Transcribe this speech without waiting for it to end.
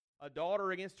a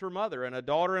daughter against her mother, and a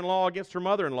daughter-in-law against her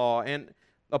mother-in-law, and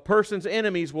a person's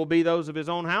enemies will be those of his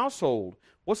own household.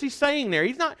 What's he saying there?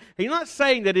 He's not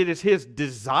saying that it is his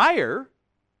desire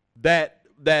that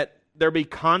there be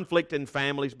conflict in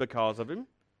families because of him.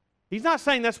 He's not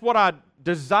saying that's what I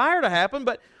desire to happen,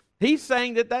 but he's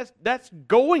saying that that's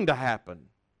going to happen.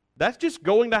 That's just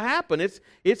going to happen.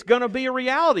 It's going to be a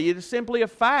reality. It is simply a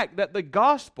fact that the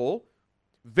gospel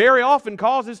very often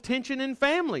causes tension in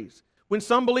families when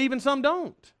some believe and some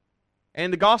don't.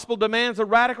 And the gospel demands a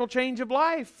radical change of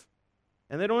life.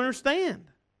 And they don't understand,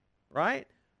 right?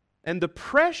 And the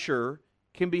pressure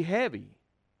can be heavy,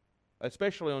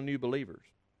 especially on new believers.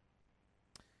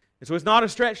 And so it's not a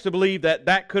stretch to believe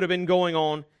that could have been going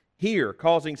on here,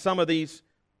 causing some of these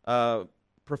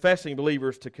professing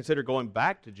believers to consider going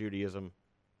back to Judaism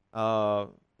to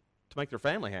make their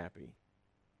family happy.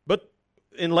 But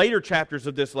in later chapters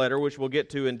of this letter, which we'll get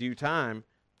to in due time,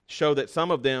 show that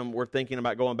some of them were thinking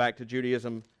about going back to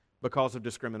Judaism because of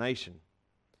discrimination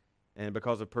and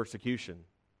because of persecution.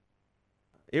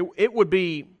 It would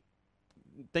be,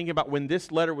 thinking about when this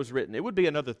letter was written, it would be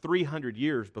another 300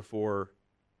 years before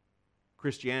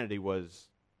Christianity was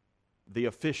the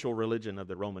official religion of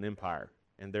the Roman Empire,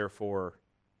 and therefore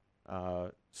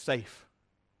safe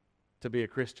to be a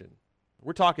Christian.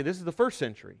 We're talking, this is the first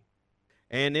century.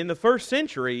 And in the first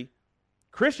century,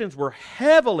 Christians were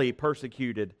heavily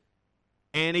persecuted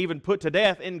and even put to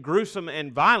death in gruesome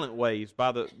and violent ways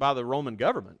by the Roman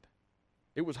government.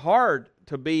 It was hard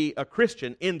to be a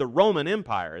Christian in the Roman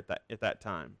Empire at that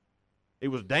time. It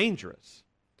was dangerous.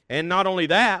 And not only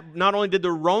that, not only did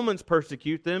the Romans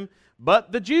persecute them,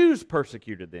 but the Jews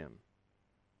persecuted them.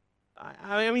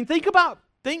 I mean, think about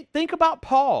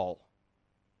Paul.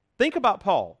 Think about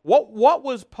Paul. What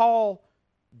was Paul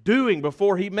doing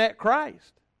before he met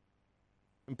Christ?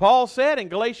 And Paul said in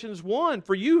Galatians 1,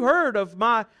 "For you heard of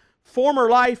my former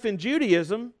life in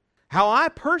Judaism, how I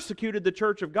persecuted the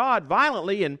church of God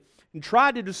violently and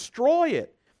tried to destroy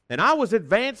it. And I was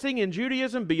advancing in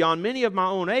Judaism beyond many of my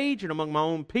own age and among my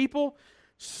own people.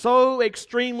 So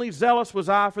extremely zealous was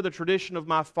I for the tradition of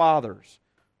my fathers."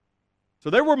 So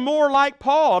they were more like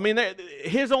Paul. I mean,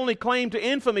 his only claim to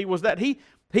infamy was that he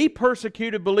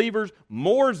persecuted believers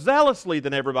more zealously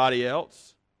than everybody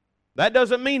else. That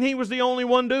doesn't mean he was the only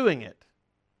one doing it,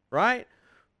 right?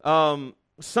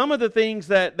 Some of the things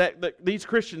that these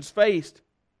Christians faced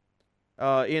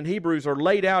in Hebrews are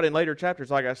laid out in later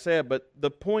chapters, like I said, but the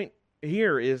point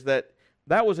here is that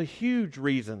was a huge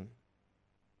reason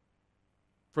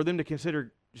for them to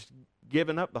consider just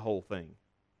giving up the whole thing,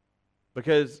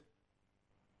 because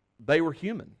they were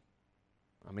human.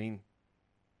 I mean,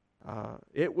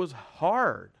 it was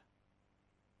hard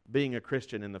being a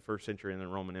Christian in the first century in the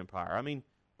Roman Empire. I mean,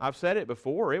 I've said it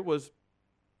before, it was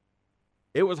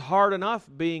hard enough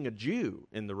being a Jew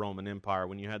in the Roman Empire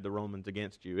when you had the Romans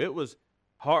against you. It was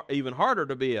even harder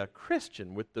to be a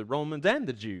Christian with the Romans and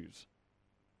the Jews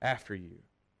after you.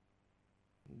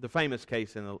 The famous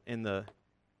case in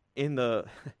the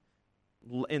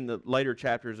later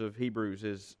chapters of Hebrews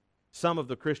is some of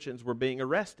the Christians were being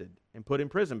arrested and put in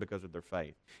prison because of their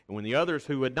faith. And when the others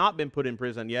who had not been put in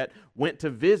prison yet went to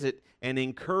visit and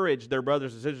encourage their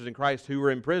brothers and sisters in Christ who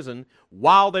were in prison,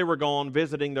 while they were gone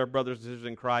visiting their brothers and sisters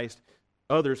in Christ,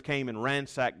 others came and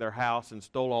ransacked their house and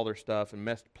stole all their stuff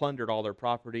and plundered all their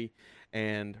property.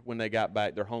 And when they got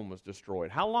back, their home was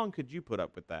destroyed. How long could you put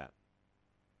up with that?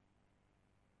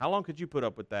 How long could you put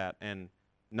up with that and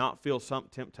not feel some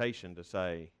temptation to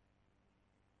say,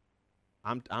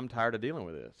 I'm tired of dealing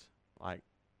with this. Like,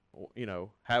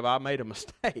 have I made a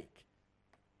mistake?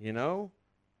 And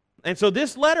so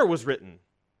this letter was written.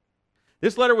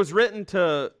 This letter was written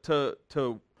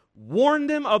to warn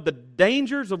them of the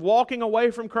dangers of walking away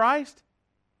from Christ.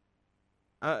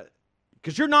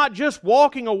 Because you're not just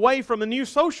walking away from a new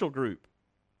social group.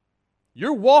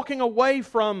 You're walking away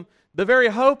from the very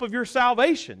hope of your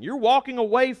salvation. You're walking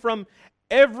away from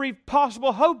every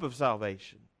possible hope of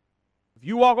salvation. If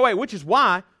you walk away, which is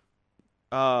why,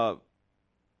 it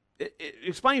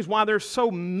explains why there's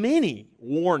so many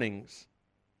warnings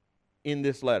in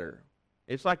this letter.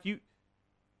 It's like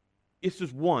it's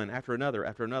just one after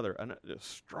another,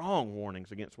 strong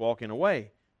warnings against walking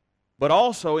away. But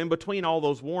also, in between all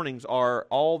those warnings are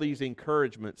all these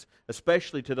encouragements,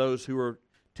 especially to those who are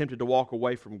tempted to walk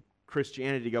away from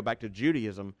Christianity to go back to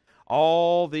Judaism.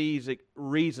 All these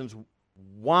reasons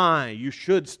why you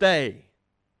should stay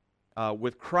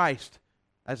with Christ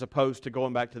as opposed to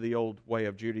going back to the old way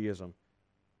of Judaism.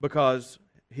 Because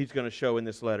he's going to show in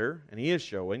this letter, and he is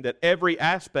showing, that every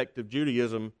aspect of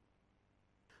Judaism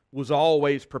was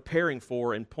always preparing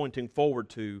for and pointing forward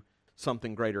to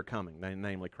something greater coming,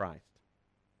 namely Christ.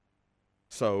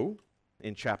 So,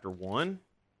 in chapter 1,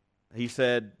 he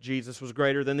said Jesus was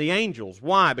greater than the angels.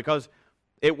 Why? Because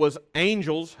it was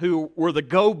angels who were the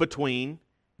go-between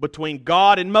between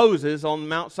God and Moses on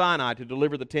Mount Sinai to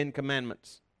deliver the 10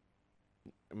 Commandments.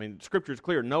 I mean, Scripture is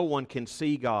clear. No one can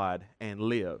see God and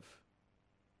live.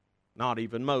 Not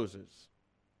even Moses.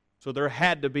 So there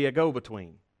had to be a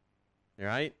go-between. All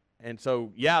right? And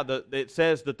so, yeah, it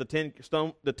says that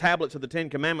the tablets of the 10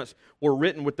 Commandments were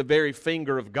written with the very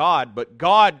finger of God, but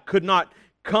God could not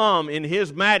come in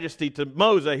His majesty to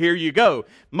Moses, here you go.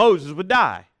 Moses would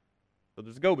die. So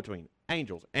there's a go-between,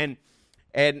 angels. And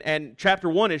chapter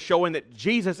 1 is showing that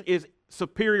Jesus is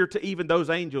superior to even those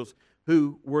angels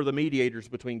who were the mediators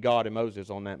between God and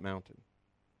Moses on that mountain.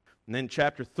 And then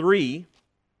chapter 3,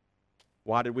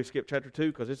 why did we skip chapter 2?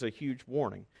 Because it's a huge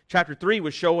warning. Chapter 3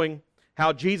 was showing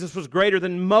how Jesus was greater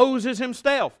than Moses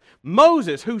himself.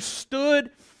 Moses, who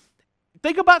stood...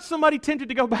 Think about somebody tempted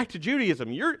to go back to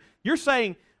Judaism. You're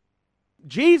saying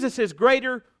Jesus is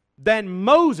greater than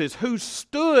Moses, who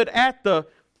stood at the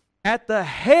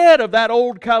head of that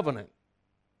old covenant.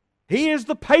 He is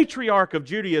the patriarch of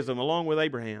Judaism along with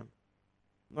Abraham.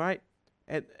 Right?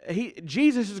 And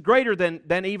Jesus is greater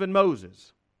than even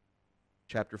Moses.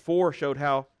 Chapter 4 showed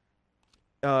how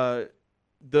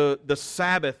the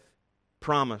Sabbath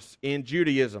promise in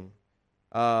Judaism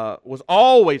was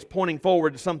always pointing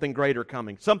forward to something greater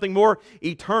coming, something more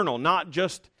eternal, not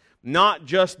just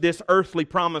this earthly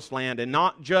promised land, and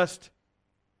not just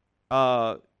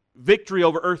victory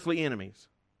over earthly enemies.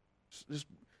 It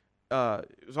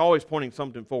was always pointing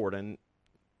something forward, and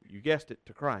you guessed it,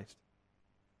 to Christ.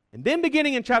 And then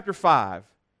beginning in chapter 5,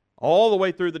 all the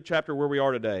way through the chapter where we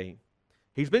are today,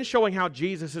 he's been showing how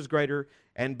Jesus is greater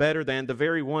and better than the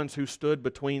very ones who stood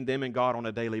between them and God on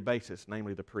a daily basis,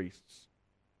 namely the priests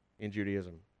in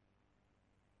Judaism.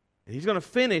 And he's going to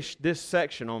finish this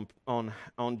section on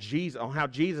how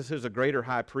Jesus is a greater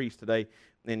high priest today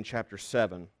in chapter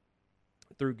 7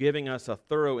 through giving us a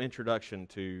thorough introduction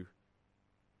to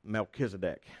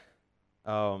Melchizedek.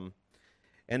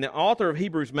 And the author of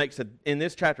Hebrews in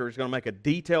this chapter is going to make a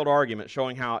detailed argument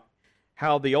showing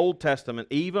how the Old Testament,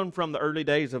 even from the early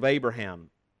days of Abraham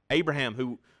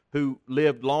who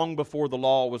lived long before the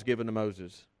law was given to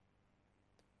Moses.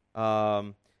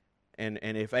 And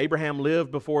if Abraham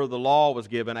lived before the law was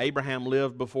given, Abraham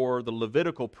lived before the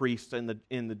Levitical priests in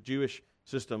the Jewish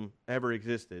system ever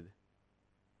existed.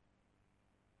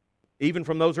 Even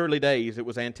from those early days, it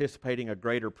was anticipating a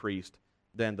greater priest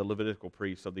than the Levitical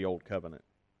priests of the Old Covenant.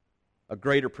 A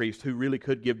greater priest who really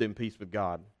could give them peace with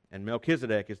God. And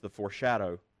Melchizedek is the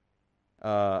foreshadow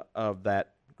of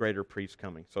that greater priest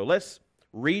coming. So let's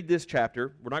read this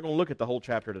chapter. We're not going to look at the whole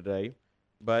chapter today,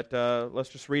 but let's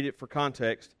just read it for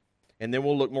context, and then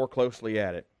we'll look more closely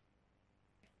at it.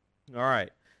 All right.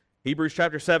 Hebrews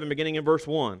chapter 7, beginning in verse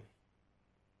 1.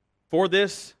 For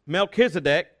this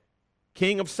Melchizedek,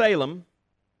 king of Salem,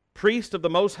 priest of the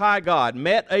Most High God,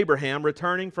 met Abraham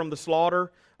returning from the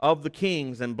slaughter of the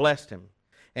kings and blessed him.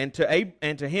 And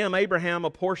to him Abraham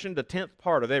apportioned a tenth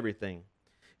part of everything.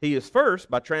 He is first,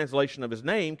 by translation of his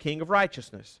name, king of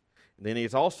righteousness. And then he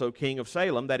is also king of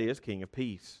Salem, that is, king of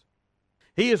peace.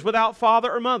 He is without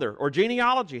father or mother or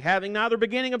genealogy, having neither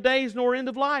beginning of days nor end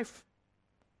of life.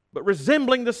 But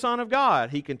resembling the Son of God,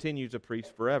 he continues a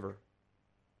priest forever.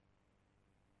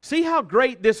 See how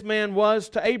great this man was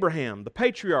to Abraham, the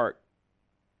patriarch,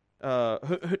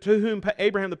 to whom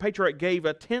Abraham the patriarch gave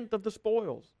a tenth of the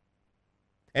spoils.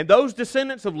 And those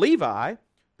descendants of Levi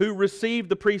who received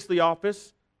the priestly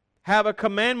office have a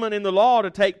commandment in the law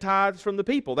to take tithes from the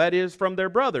people, that is, from their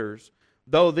brothers,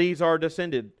 though these are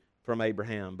descended from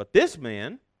Abraham. But this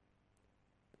man,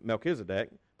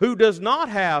 Melchizedek, who does not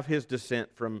have his descent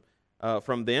from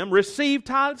them, received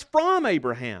tithes from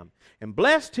Abraham and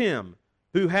blessed him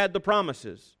who had the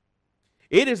promises.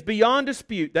 It is beyond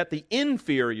dispute that the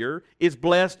inferior is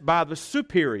blessed by the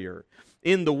superior.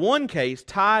 In the one case,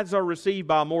 tithes are received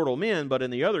by mortal men, but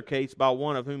in the other case, by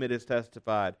one of whom it is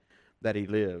testified that he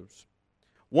lives.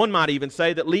 One might even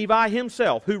say that Levi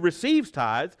himself, who receives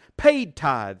tithes, paid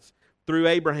tithes through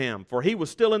Abraham, for he was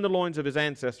still in the loins of his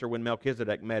ancestor when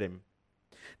Melchizedek met him.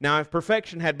 Now, if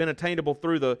perfection had been attainable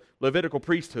through the Levitical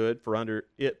priesthood, for under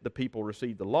it the people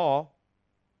received the law,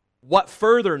 what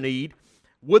further need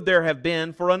would there have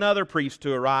been for another priest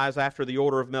to arise after the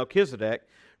order of Melchizedek,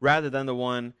 rather than the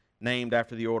one named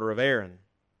after the order of Aaron?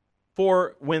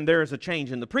 For when there is a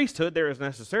change in the priesthood, there is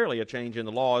necessarily a change in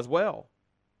the law as well.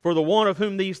 For the one of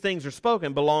whom these things are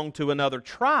spoken belonged to another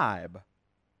tribe,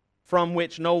 from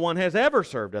which no one has ever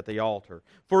served at the altar.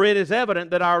 For it is evident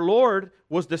that our Lord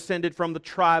was descended from the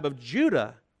tribe of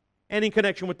Judah. And in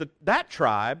connection with that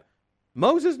tribe,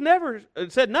 Moses never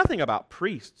said nothing about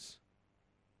priests.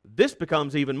 This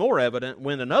becomes even more evident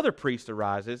when another priest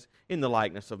arises in the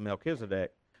likeness of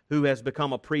Melchizedek, who has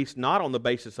become a priest not on the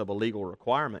basis of a legal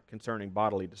requirement concerning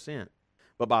bodily descent,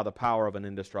 but by the power of an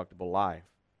indestructible life.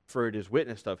 For it is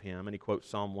witnessed of him, and he quotes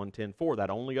Psalm 110:4, that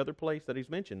only other place that he's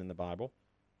mentioned in the Bible,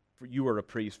 for you are a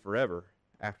priest forever,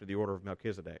 after the order of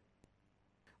Melchizedek.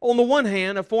 On the one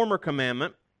hand, a former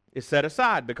commandment is set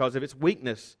aside because of its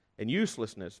weakness and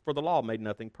uselessness, for the law made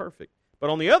nothing perfect. But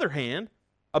on the other hand,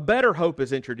 a better hope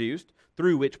is introduced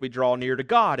through which we draw near to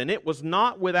God, and it was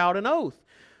not without an oath.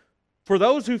 For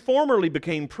those who formerly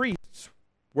became priests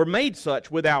were made such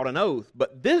without an oath,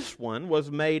 but this one was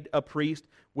made a priest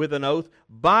with an oath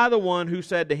by the one who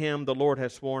said to him, the Lord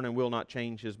has sworn and will not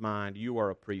change his mind, you are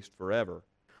a priest forever.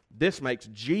 This makes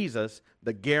Jesus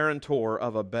the guarantor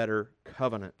of a better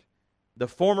covenant. The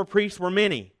former priests were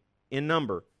many in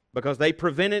number because they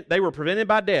were prevented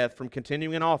by death from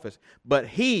continuing in office. But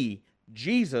he,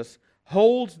 Jesus,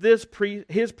 holds his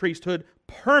priesthood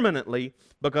permanently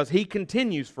because he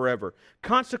continues forever.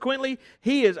 Consequently,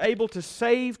 he is able to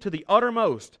save to the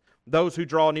uttermost those who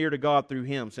draw near to God through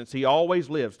him, since he always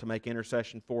lives to make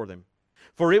intercession for them.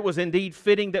 For it was indeed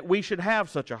fitting that we should have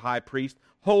such a high priest,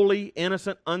 holy,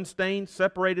 innocent, unstained,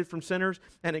 separated from sinners,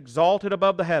 and exalted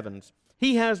above the heavens.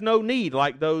 He has no need,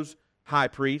 like those high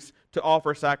priests, to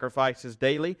offer sacrifices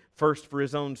daily, first for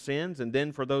his own sins and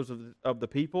then for those of the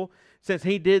people, since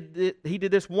he did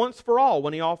this once for all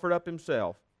when he offered up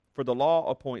himself. For the law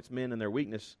appoints men in their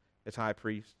weakness as high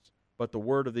priests, but the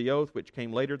word of the oath, which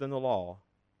came later than the law,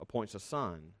 appoints a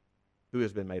son who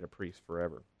has been made a priest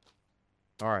forever.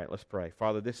 All right, let's pray.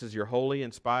 Father, this is your holy,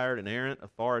 inspired, inerrant,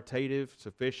 authoritative,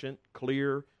 sufficient,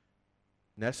 clear,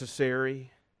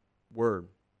 necessary word.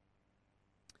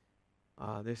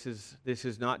 This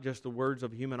is not just the words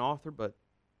of a human author, but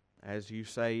as you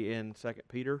say in 2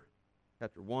 Peter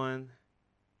chapter 1,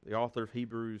 the author of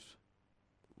Hebrews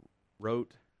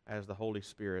wrote as the Holy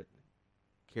Spirit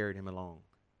carried him along.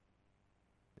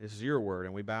 This is your word,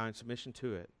 and we bow in submission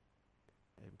to it.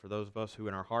 And for those of us who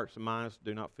in our hearts and minds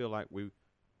do not feel like we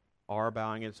are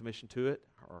bowing in submission to it,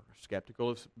 or skeptical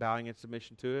of bowing in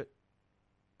submission to it,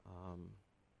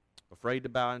 afraid to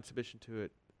bow in submission to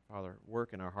it, Father,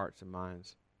 work in our hearts and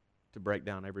minds to break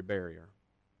down every barrier.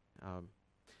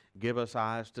 Give us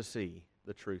eyes to see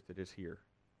the truth that is here.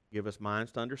 Give us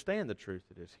minds to understand the truth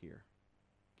that is here.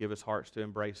 Give us hearts to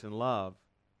embrace and love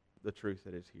the truth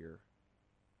that is here.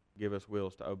 Give us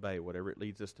wills to obey whatever it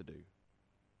leads us to do.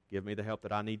 Give me the help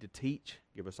that I need to teach.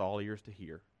 Give us all ears to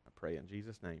hear. I pray in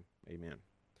Jesus' name. Amen.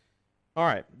 All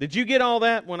right. Did you get all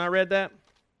that when I read that?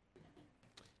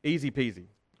 Easy peasy.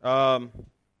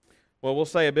 Well, we'll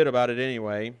say a bit about it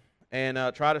anyway and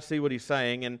try to see what he's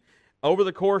saying. And over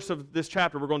the course of this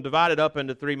chapter, we're going to divide it up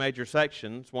into three major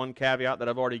sections. One caveat that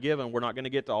I've already given, we're not going to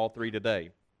get to all three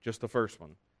today, just the first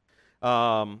one.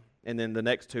 And then the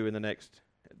next two in the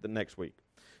next week.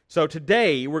 So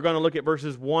today, we're going to look at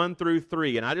verses 1 through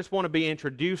 3. And I just want to be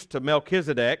introduced to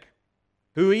Melchizedek,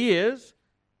 who he is,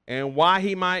 and why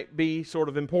he might be sort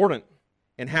of important,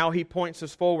 and how he points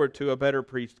us forward to a better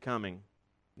priest coming,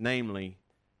 namely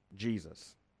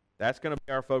Jesus. That's going to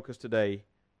be our focus today,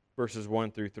 verses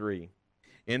 1 through 3.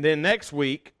 And then next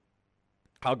week,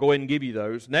 I'll go ahead and give you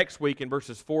those. Next week in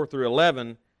verses 4 through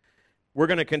 11, we're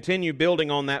going to continue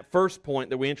building on that first point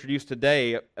that we introduced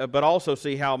today, but also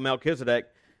see how Melchizedek,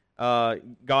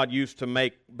 God used to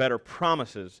make better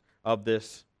promises of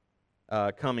this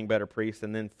coming better priest.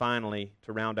 And then finally,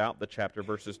 to round out the chapter,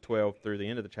 verses 12 through the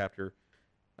end of the chapter,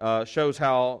 shows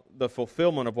how the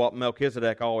fulfillment of what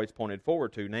Melchizedek always pointed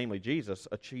forward to, namely Jesus,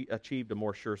 achieved a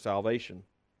more sure salvation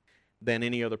than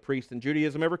any other priest in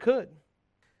Judaism ever could.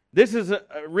 This is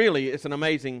it's an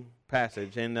amazing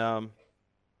passage, and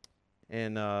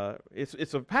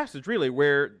it's a passage really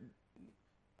where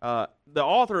the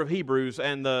author of Hebrews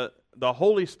and the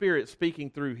Holy Spirit speaking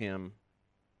through him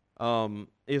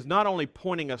is not only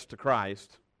pointing us to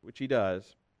Christ, which he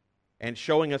does, and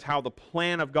showing us how the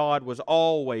plan of God was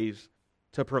always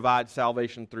to provide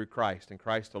salvation through Christ and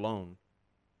Christ alone.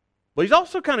 But he's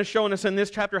also kind of showing us in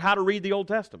this chapter how to read the Old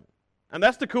Testament. And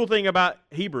that's the cool thing about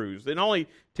Hebrews. It not only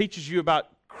teaches you about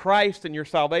Christ and your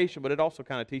salvation, but it also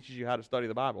kind of teaches you how to study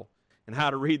the Bible and how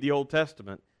to read the Old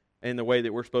Testament in the way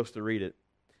that we're supposed to read it.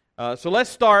 So let's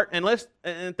start and let's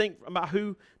think about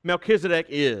who Melchizedek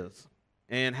is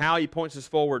and how he points us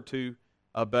forward to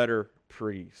a better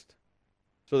priest.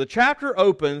 So the chapter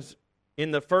opens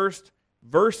in the first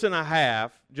verse and a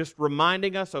half just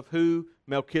reminding us of who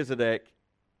Melchizedek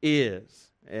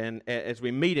is, and as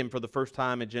we meet him for the first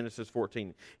time in Genesis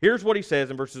 14. Here's what he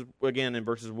says in verses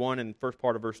 1 and first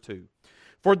part of verse 2.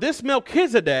 For this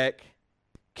Melchizedek,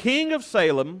 king of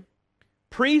Salem,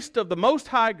 priest of the Most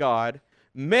High God,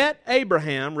 met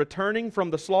Abraham returning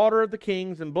from the slaughter of the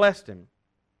kings and blessed him.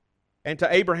 And to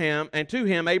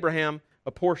him Abraham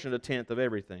apportioned a tenth of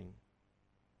everything.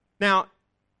 Now,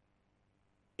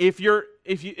 if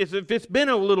it's been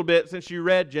a little bit since you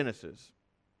read Genesis,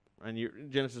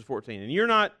 Genesis 14, and you're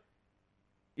not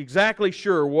exactly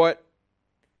sure what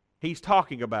he's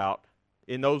talking about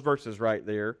in those verses right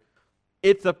there,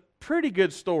 it's a pretty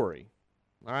good story.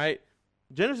 All right?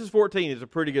 Genesis 14 is a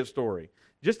pretty good story.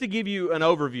 Just to give you an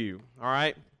overview, all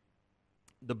right,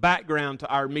 the background to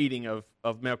our meeting of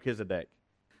Melchizedek.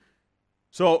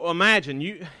 So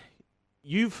imagine,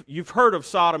 you've heard of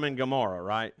Sodom and Gomorrah,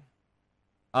 right?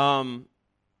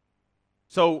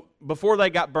 So before they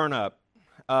got burned up,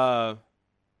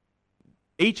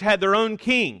 each had their own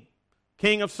king.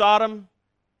 King of Sodom,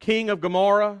 king of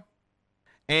Gomorrah,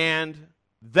 and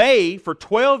they, for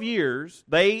 12 years,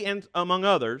 they and among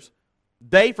others,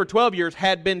 they for 12 years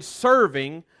had been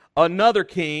serving another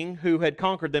king who had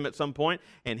conquered them at some point,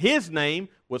 and his name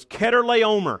was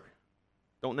Chedorlaomer.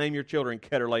 Don't name your children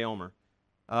Chedorlaomer.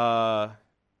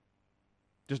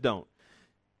 Just don't.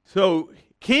 So,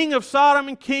 king of Sodom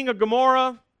and king of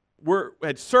Gomorrah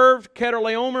had served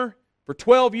Chedorlaomer for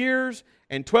 12 years,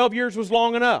 and 12 years was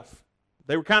long enough.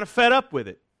 They were kind of fed up with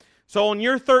it. So on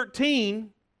year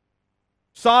 13,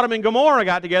 Sodom and Gomorrah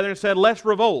got together and said, let's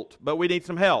revolt, but we need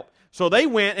some help. So they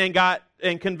went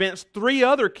and convinced 3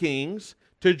 other kings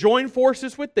to join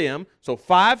forces with them. So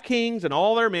 5 kings and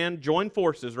all their men joined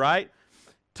forces, right,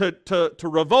 to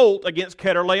revolt against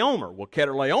Chedorlaomer. Well,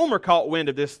 Chedorlaomer caught wind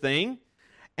of this thing,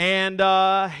 and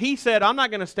he said, I'm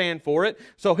not going to stand for it.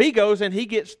 So he goes and he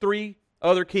gets 3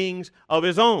 other kings of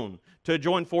his own to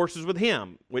join forces with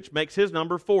him, which makes his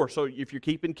number 4. So if you're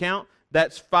keeping count,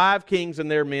 that's 5 kings and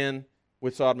their men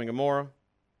with Sodom and Gomorrah,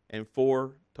 and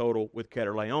 4 total with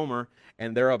Chedorlaomer,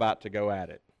 and they're about to go at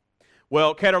it.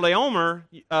 Well, Chedorlaomer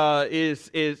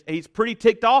he's pretty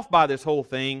ticked off by this whole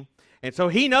thing, and so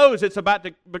he knows it's about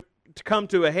to come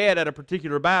to a head at a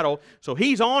particular battle. So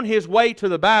he's on his way to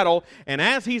the battle, and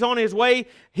as he's on his way,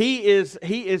 he is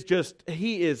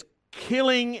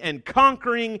killing and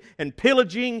conquering and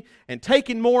pillaging and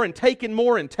taking more and taking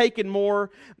more and taking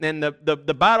more. And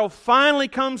the battle finally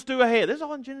comes to a head. This is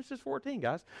all in Genesis 14,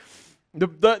 guys.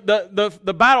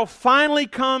 The battle finally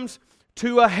comes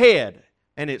to a head,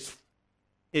 and it's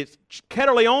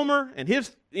Chedorlaomer and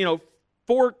his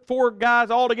four guys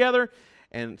all together,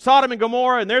 and Sodom and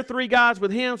Gomorrah and their 3 guys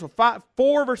with him. So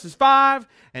 4 versus 5,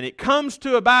 and it comes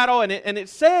to a battle, and it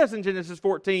says in Genesis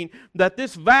 14 that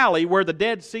this valley where the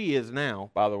Dead Sea is now,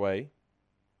 by the way,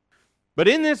 but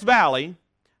in this valley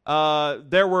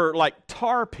there were like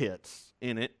tar pits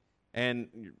in it, and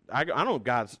I don't know,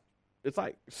 guys. It's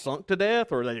like sunk to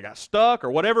death, or they got stuck,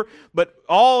 or whatever. But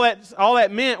all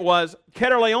that meant was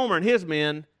Chedorlaomer and his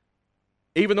men,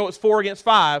 even though it's 4 against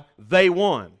 5, they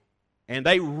won, and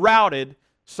they routed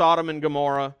Sodom and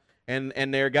Gomorrah and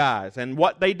their guys. And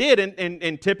what they did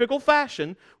in typical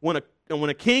fashion, when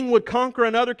a king would conquer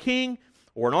another king,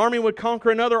 or an army would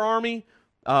conquer another army,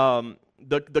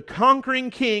 the conquering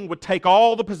king would take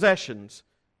all the possessions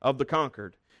of the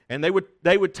conquered, and they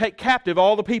would take captive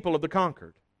all the people of the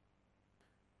conquered.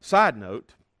 Side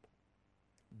note,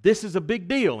 this is a big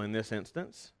deal in this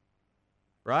instance,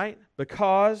 right?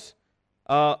 Because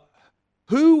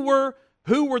who were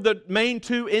the main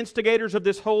 2 instigators of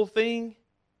this whole thing?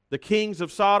 The kings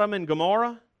of Sodom and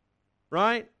Gomorrah,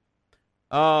 right?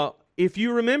 If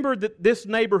you remember this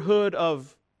neighborhood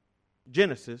of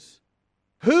Genesis,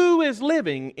 who is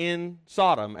living in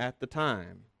Sodom at the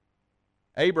time?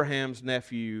 Abraham's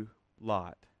nephew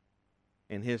Lot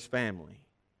and his family.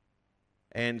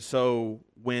 And so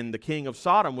when the king of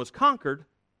Sodom was conquered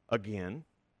again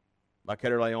by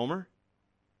Chedorlaomer,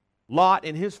 Lot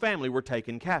and his family were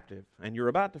taken captive. And you're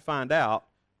about to find out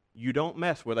you don't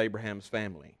mess with Abraham's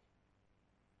family.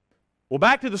 Well,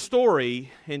 back to the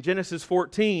story in Genesis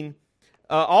 14.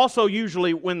 Also,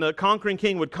 usually when the conquering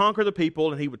king would conquer the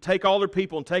people and he would take all their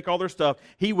people and take all their stuff,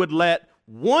 he would let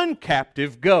one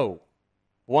captive go.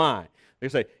 Why? They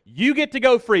say, you get to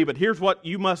go free, but here's what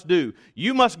you must do.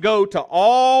 You must go to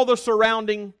all the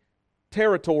surrounding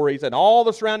territories and all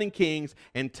the surrounding kings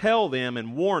and tell them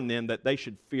and warn them that they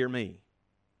should fear me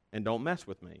and don't mess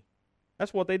with me.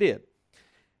 That's what they did.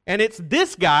 And it's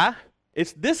this guy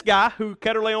who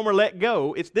Chedorlaomer let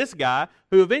go. It's this guy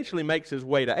who eventually makes his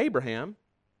way to Abraham,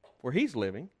 where he's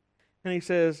living. And he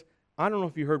says, I don't know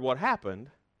if you heard what happened,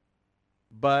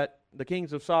 but the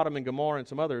kings of Sodom and Gomorrah and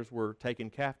some others were taken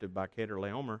captive by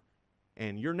Chedorlaomer,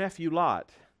 and your nephew Lot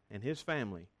and his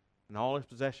family and all his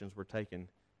possessions were taken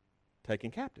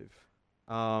captive.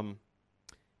 And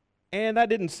that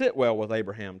didn't sit well with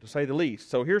Abraham, to say the least.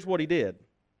 So here's what he did.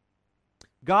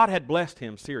 God had blessed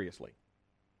him seriously.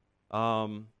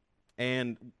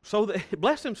 And so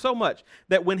blessed him so much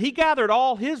that when he gathered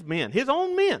all his men, his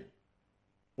own men,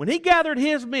 when he gathered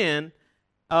his men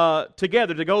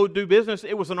together to go do business,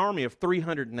 it was an army of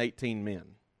 318 men.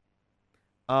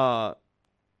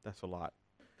 That's a lot.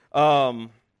 And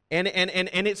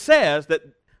it says that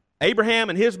Abraham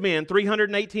and his men,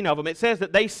 318 of them, it says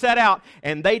that they set out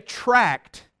and they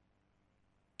tracked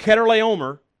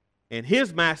Chedorlaomer and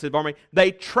his massive army.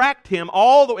 They tracked him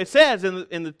all the way, it says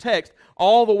in the text,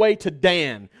 all the way to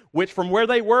Dan, which from where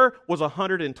they were was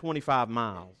 125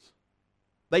 miles.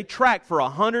 They tracked for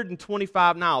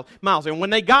 125 miles. And when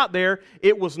they got there,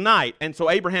 it was night. And so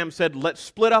Abraham said, let's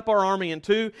split up our army in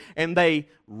two. And they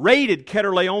raided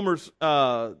Chedorlaomer's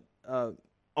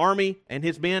army and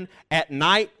his men at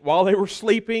night while they were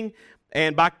sleeping.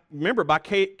 And by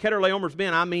Chedorlaomer's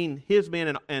men, I mean his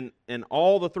men and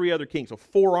all the three other kings. So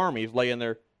 4 armies laying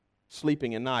there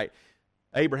sleeping at night.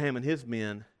 Abraham and his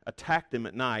men attacked them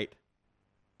at night,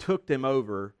 took them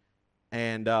over,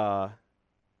 and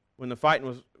when the fighting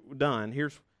was done,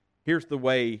 here's the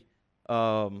way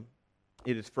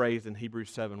it is phrased in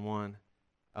Hebrews 7:1.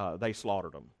 They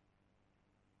slaughtered them.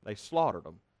 They slaughtered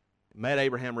them. It met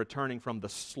Abraham returning from the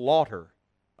slaughter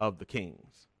of the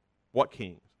kings. What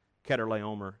kings?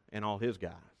 Chedorlaomer and all his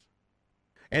guys.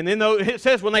 And then it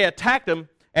says when they attacked them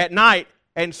at night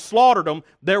and slaughtered them,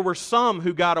 there were some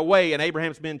who got away, and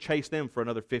Abraham's men chased them for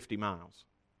another 50 miles.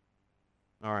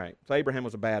 All right, so Abraham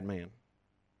was a bad man.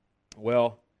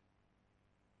 Well,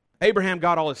 Abraham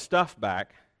got all his stuff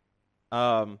back.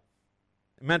 Matter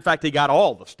of fact, he got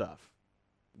all the stuff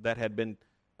that had been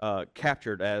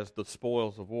captured as the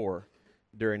spoils of war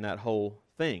during that whole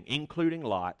thing, including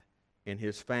Lot and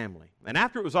his family. And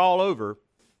after it was all over,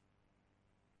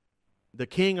 the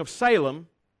king of Salem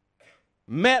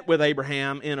met with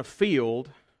Abraham in a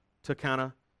field to kind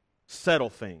of settle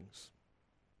things.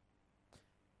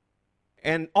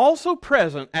 And also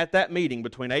present at that meeting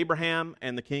between Abraham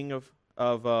and the king of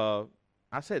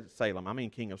I said Salem, I mean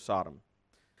king of Sodom.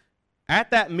 At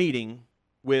that meeting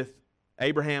with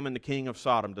Abraham and the king of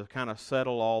Sodom to kind of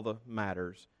settle all the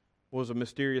matters was a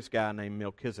mysterious guy named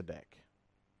Melchizedek.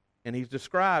 And he's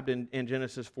described in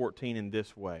Genesis 14 in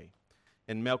this way.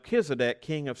 And Melchizedek,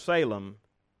 king of Salem,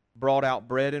 brought out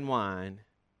bread and wine.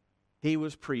 He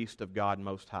was priest of God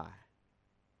Most High.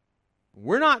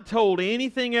 We're not told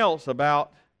anything else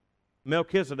about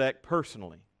Melchizedek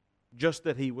personally, just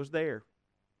that he was there.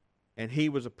 And he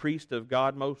was a priest of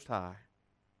God Most High.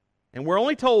 And we're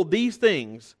only told these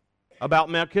things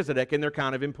about Melchizedek, and they're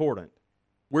kind of important.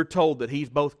 We're told that he's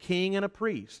both king and a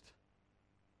priest.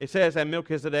 It says that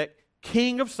Melchizedek,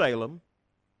 king of Salem,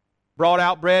 brought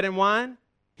out bread and wine.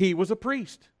 He was a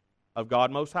priest of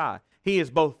God Most High. He is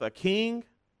both a king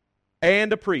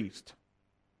and a priest.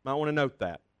 Might want to note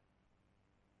that.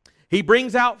 He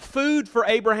brings out food for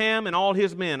Abraham and all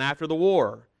his men after the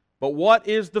war. But what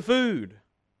is the food?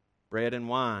 Bread and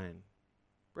wine.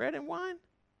 Bread and wine?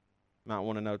 Might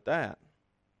want to note that.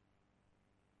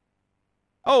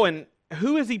 Oh, and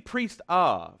who is he priest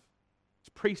of? He's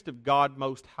priest of God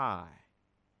Most High.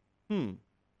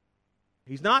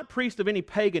 He's not priest of any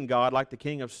pagan god like the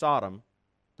king of Sodom,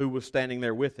 who was standing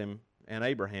there with him and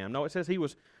Abraham. No, it says he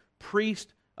was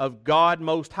priest of God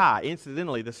Most High.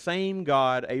 Incidentally, the same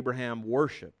God Abraham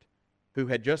worshipped, who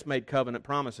had just made covenant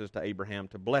promises to Abraham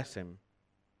to bless him.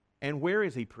 And where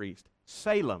is he priest?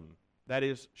 Salem. That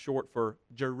is short for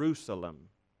Jerusalem.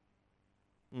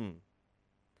 And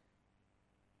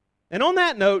on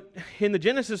that note, in the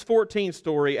Genesis 14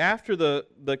 story, after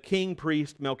the king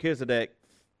priest Melchizedek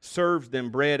serves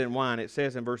them bread and wine, it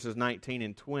says in verses 19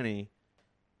 and 20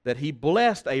 that he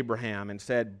blessed Abraham and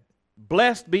said,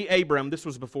 "Blessed be Abram." This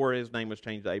was before his name was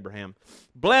changed to Abraham.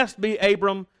 "Blessed be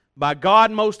Abram by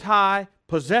God Most High,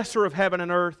 possessor of heaven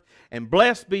and earth, and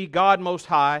blessed be God Most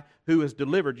High, who has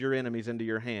delivered your enemies into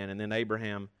your hand." And then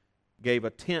Abraham gave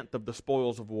 1/10 of the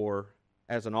spoils of war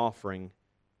as an offering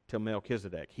to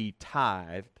Melchizedek. He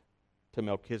tithed to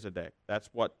Melchizedek. That's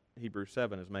what Hebrews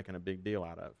 7 is making a big deal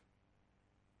out of.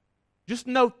 Just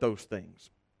note those things.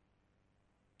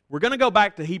 We're going to go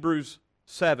back to Hebrews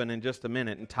 7 in just a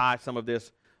minute and tie some of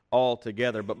this all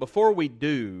together. But before we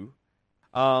do,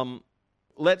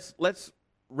 let's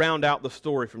round out the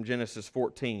story from Genesis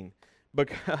 14.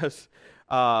 because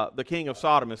the king of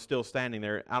Sodom is still standing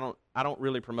there. I don't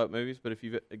really promote movies, but if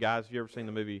you guys, have you ever seen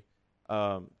the movie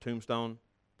Tombstone?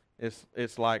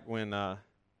 It's like when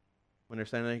they're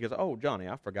standing there, he goes, "Oh, Johnny,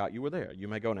 I forgot you were there. You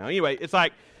may go now." Anyway, it's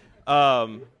like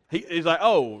he's like,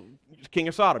 "Oh, king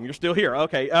of Sodom, you're still here,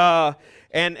 okay?"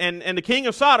 And the king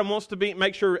of Sodom wants to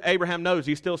make sure Abraham knows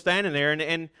he's still standing there,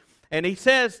 and he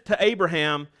says to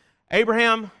Abraham,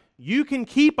 "Abraham, you can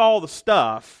keep all the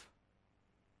stuff.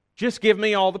 Just give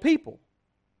me all the people."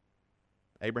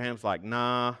 Abraham's like,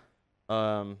 "Nah,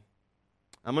 I'm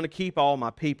going to keep all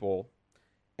my people,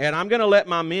 and I'm going to let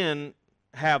my men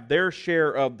have their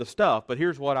share of the stuff, but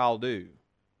here's what I'll do."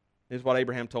 This is what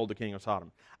Abraham told the king of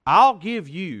Sodom. "I'll give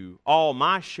you all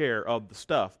my share of the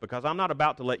stuff because I'm not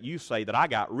about to let you say that I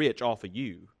got rich off of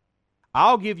you.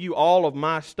 I'll give you all of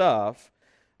my stuff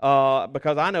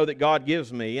because I know that God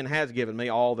gives me and has given me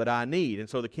all that I need." And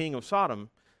so the king of Sodom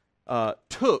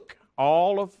took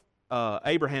all of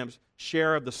Abraham's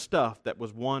share of the stuff that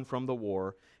was won from the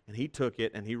war, and he took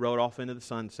it and he rode off into the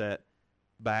sunset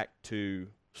back to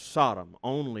Sodom,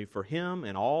 only for him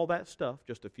and all that stuff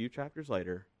just a few chapters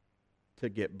later to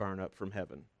get burned up from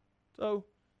heaven. So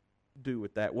do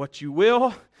with that what you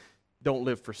will. Don't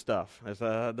live for stuff. As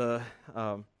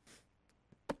something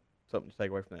to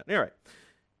take away from that. All right,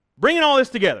 bringing all this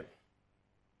together,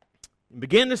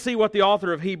 begin to see what the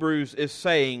author of Hebrews is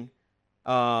saying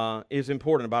is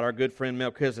important about our good friend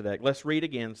Melchizedek. Let's read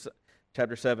again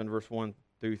chapter 7, verse 1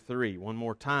 through 3, one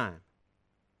more time.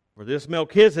 "For this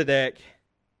Melchizedek,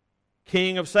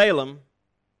 king of Salem,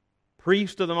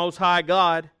 priest of the Most High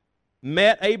God,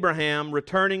 met Abraham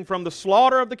returning from the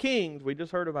slaughter of the kings." We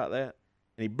just heard about that.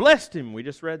 "And he blessed him." We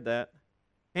just read that.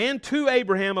 "And to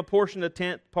Abraham apportioned a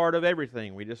tenth part of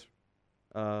everything." We just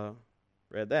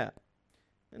read that.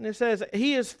 And it says,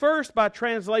 "He is first by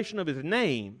translation of his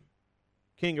name,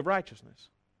 King of Righteousness.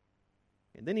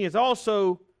 And then he is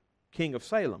also King of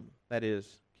Salem, that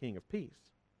is, King of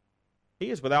Peace. He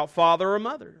is without father or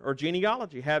mother or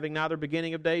genealogy, having neither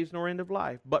beginning of days nor end of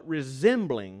life, but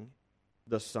resembling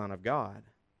the Son of God.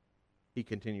 He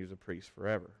continues a priest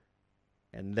forever."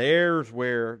 And there's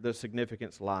where the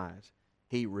significance lies.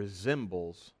 He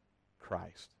resembles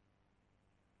Christ.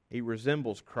 He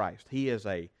resembles Christ. He is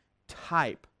a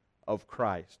type of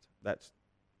Christ. That's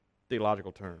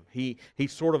theological term.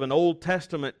 He's sort of an Old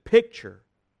Testament picture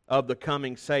of the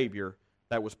coming Savior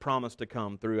that was promised to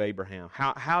come through Abraham.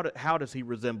 How does he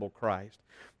resemble Christ?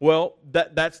 Well,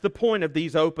 that's the point of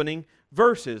these opening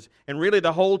verses, and really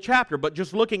the whole chapter. But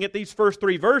just looking at these first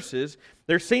 3 verses,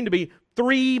 there seem to be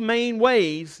 3 main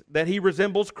ways that he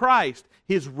resembles Christ: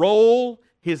 his role,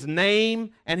 his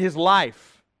name, and his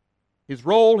life. His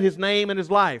role, his name, and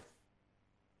his life.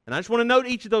 And I just want to note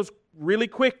each of those really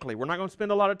quickly. We're not going to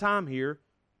spend a lot of time here.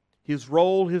 His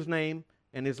role, his name,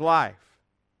 and his life.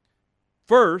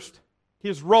 First,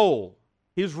 his role.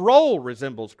 His role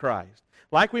resembles Christ.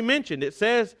 Like we mentioned, it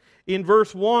says in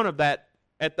verse 1 of that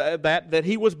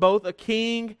he was both a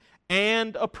king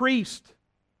and a priest.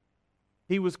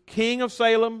 He was king of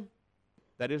Salem,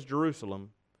 that is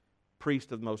Jerusalem,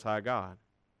 priest of the Most High God.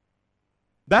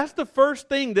 That's the first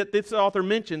thing that this author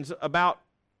mentions about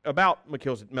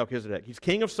Melchizedek. He's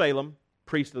king of Salem,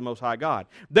 priest of the Most High God.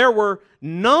 There were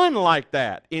none like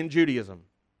that in Judaism.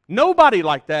 Nobody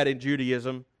like that in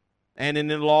Judaism and in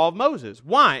the law of Moses.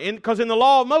 Why? Because in the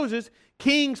law of Moses,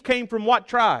 kings came from what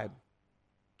tribe?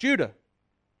 Judah.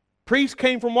 Priests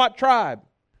came from what tribe?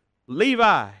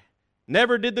 Levi.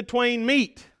 Never did the twain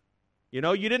meet. You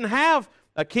didn't have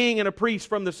a king and a priest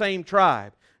from the same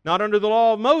tribe. Not under the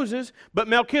law of Moses, but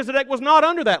Melchizedek was not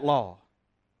under that law.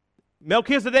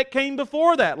 Melchizedek came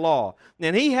before that law,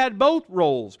 and he had both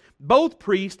roles, both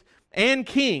priest and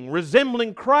king,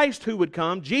 resembling Christ who would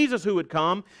come, Jesus who would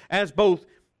come, as both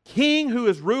king who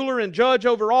is ruler and judge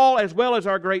over all, as well as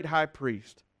our great high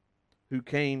priest who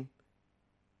came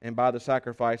and by the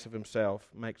sacrifice of himself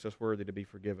makes us worthy to be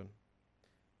forgiven.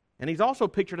 And he's also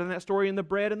pictured in that story in the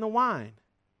bread and the wine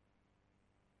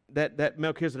that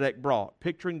Melchizedek brought,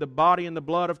 picturing the body and the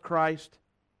blood of Christ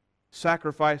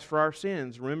sacrificed for our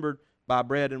sins, remembered by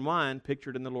bread and wine,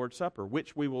 pictured in the Lord's Supper,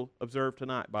 which we will observe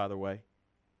tonight, by the way,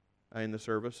 in the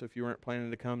service. If you weren't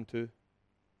planning to come to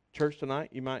church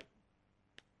tonight, you might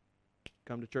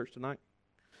come to church tonight.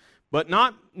 But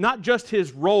not just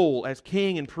his role as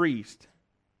king and priest,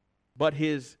 but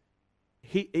the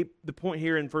point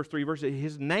here in verse 3 verses,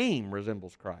 his name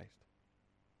resembles Christ.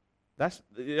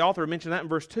 The author mentioned that in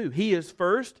verse 2. He is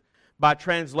first, by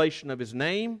translation of his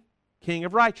name, King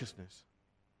of Righteousness.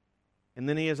 And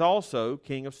then he is also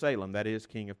King of Salem, that is,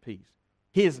 King of Peace.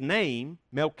 His name,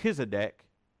 Melchizedek,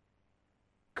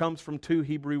 comes from two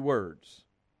Hebrew words.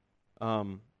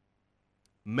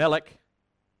 Melech,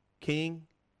 king,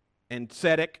 and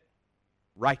Tzedek,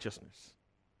 righteousness.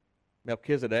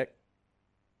 Melchizedek,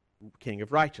 king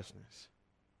of righteousness.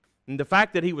 And the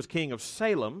fact that he was king of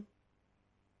Salem,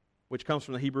 which comes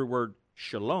from the Hebrew word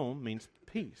shalom, means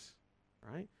peace.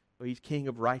 Right? So he's king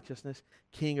of righteousness,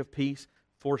 king of peace,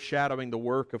 foreshadowing the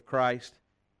work of Christ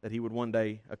that he would one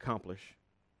day accomplish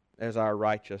as our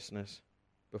righteousness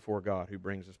before God, who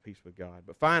brings us peace with God.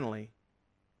 But finally,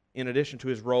 in addition to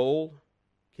his role,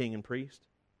 king and priest,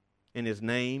 in his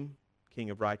name, king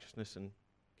of righteousness and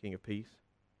king of peace,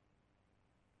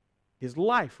 his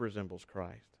life resembles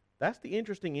Christ. That's the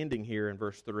interesting ending here in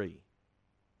verse 3.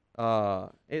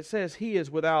 It says, he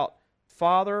is without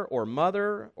father or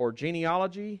mother or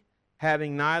genealogy,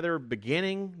 having neither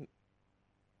beginning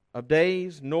of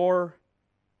days nor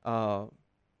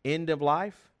end of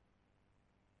life,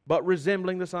 but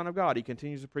resembling the Son of God. He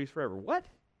continues to priest forever. What?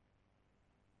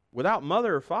 Without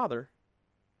mother or father?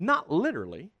 Not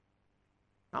literally.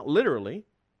 Not literally.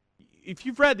 If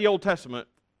you've read the Old Testament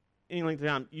any length of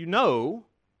time, you know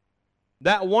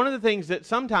that one of the things that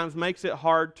sometimes makes it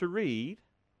hard to read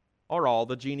are all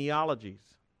the genealogies.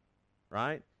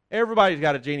 Right? Everybody's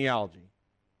got a genealogy.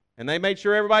 And they made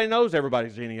sure everybody knows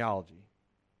everybody's genealogy.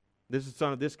 This is the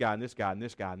son of this guy, and this guy, and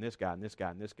this guy, and this guy, and this guy,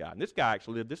 and this guy. And this guy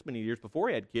actually lived this many years before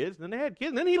he had kids, and then they had kids,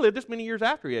 and then he lived this many years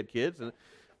after he had kids. And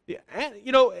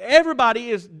you know,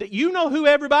 everybody is, you know who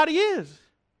everybody is.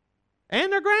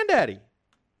 And their granddaddy.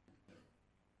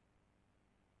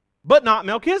 But not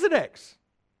Melchizedek's.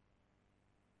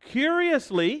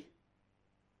 Curiously,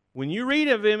 when you read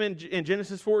of him in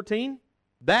Genesis 14,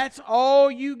 that's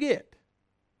all you get.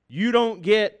 You don't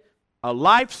get a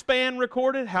lifespan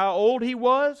recorded, how old he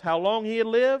was, how long he had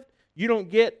lived. You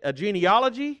don't get a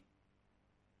genealogy,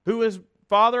 who his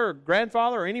father or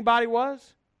grandfather or anybody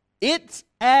was. It's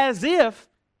as if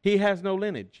he has no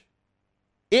lineage.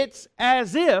 It's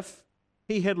as if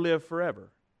he had lived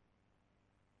forever.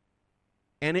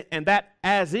 And that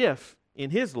as if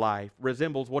in his life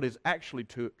resembles what is actually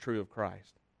true of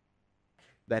Christ.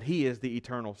 That he is the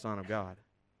eternal Son of God,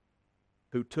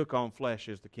 who took on flesh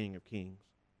as the King of Kings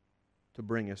to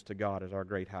bring us to God as our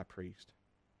great high priest.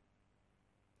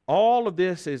 All of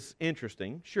this is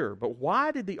interesting, sure, but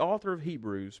why did the author of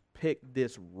Hebrews pick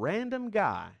this random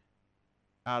guy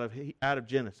out of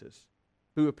Genesis,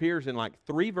 who appears in like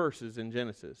 3 verses in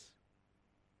Genesis,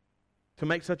 to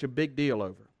make such a big deal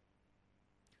over?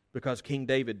 Because King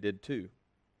David did too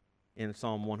in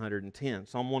Psalm 110.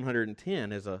 Psalm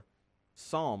 110 is a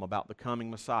psalm about the coming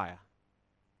Messiah.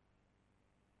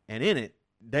 And in it,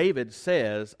 David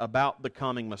says about the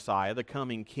coming Messiah, the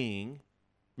coming King.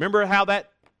 Remember how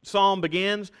that psalm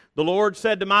begins? The Lord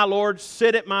said to my Lord,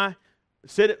 sit at my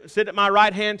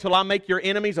right hand till I make your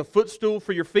enemies a footstool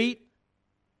for your feet.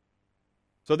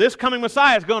 So this coming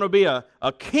Messiah is going to be a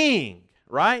king,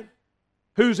 right?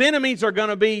 Whose enemies are going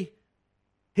to be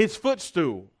his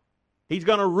footstool. He's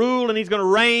going to rule and he's going to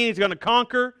reign. He's going to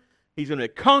conquer. He's going to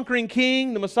be a conquering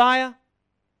king, the Messiah.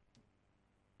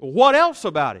 What else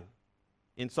about him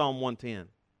in Psalm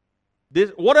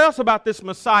 110? What else about this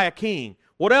Messiah king?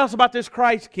 What else about this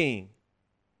Christ king?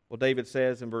 Well, David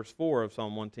says in verse 4 of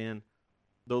Psalm 110,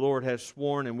 the Lord has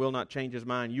sworn and will not change his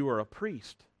mind. You are a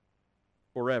priest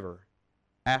forever,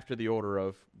 after the order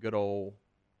of good old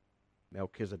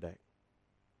Melchizedek.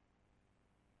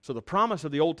 So the promise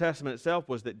of the Old Testament itself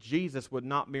was that Jesus would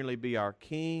not merely be our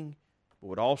king, but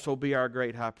would also be our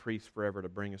great high priest forever to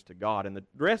bring us to God. And the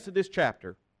rest of this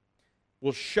chapter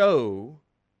will show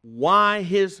why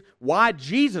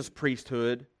Jesus'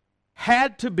 priesthood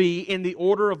had to be in the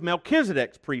order of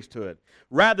Melchizedek's priesthood,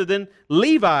 rather than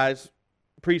Levi's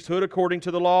priesthood according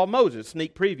to the law of Moses.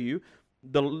 Sneak preview,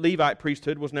 the Levite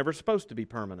priesthood was never supposed to be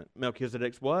permanent.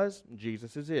 Melchizedek's was,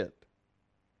 Jesus is it.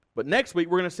 But next week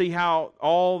we're going to see how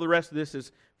all the rest of this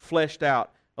is fleshed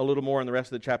out a little more in the rest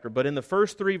of the chapter. But in the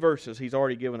first 3 verses, he's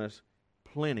already given us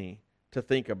plenty to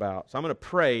think about. So I'm going to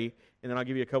pray, and then I'll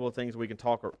give you a couple of things we can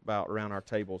talk about around our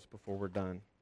tables before we're done.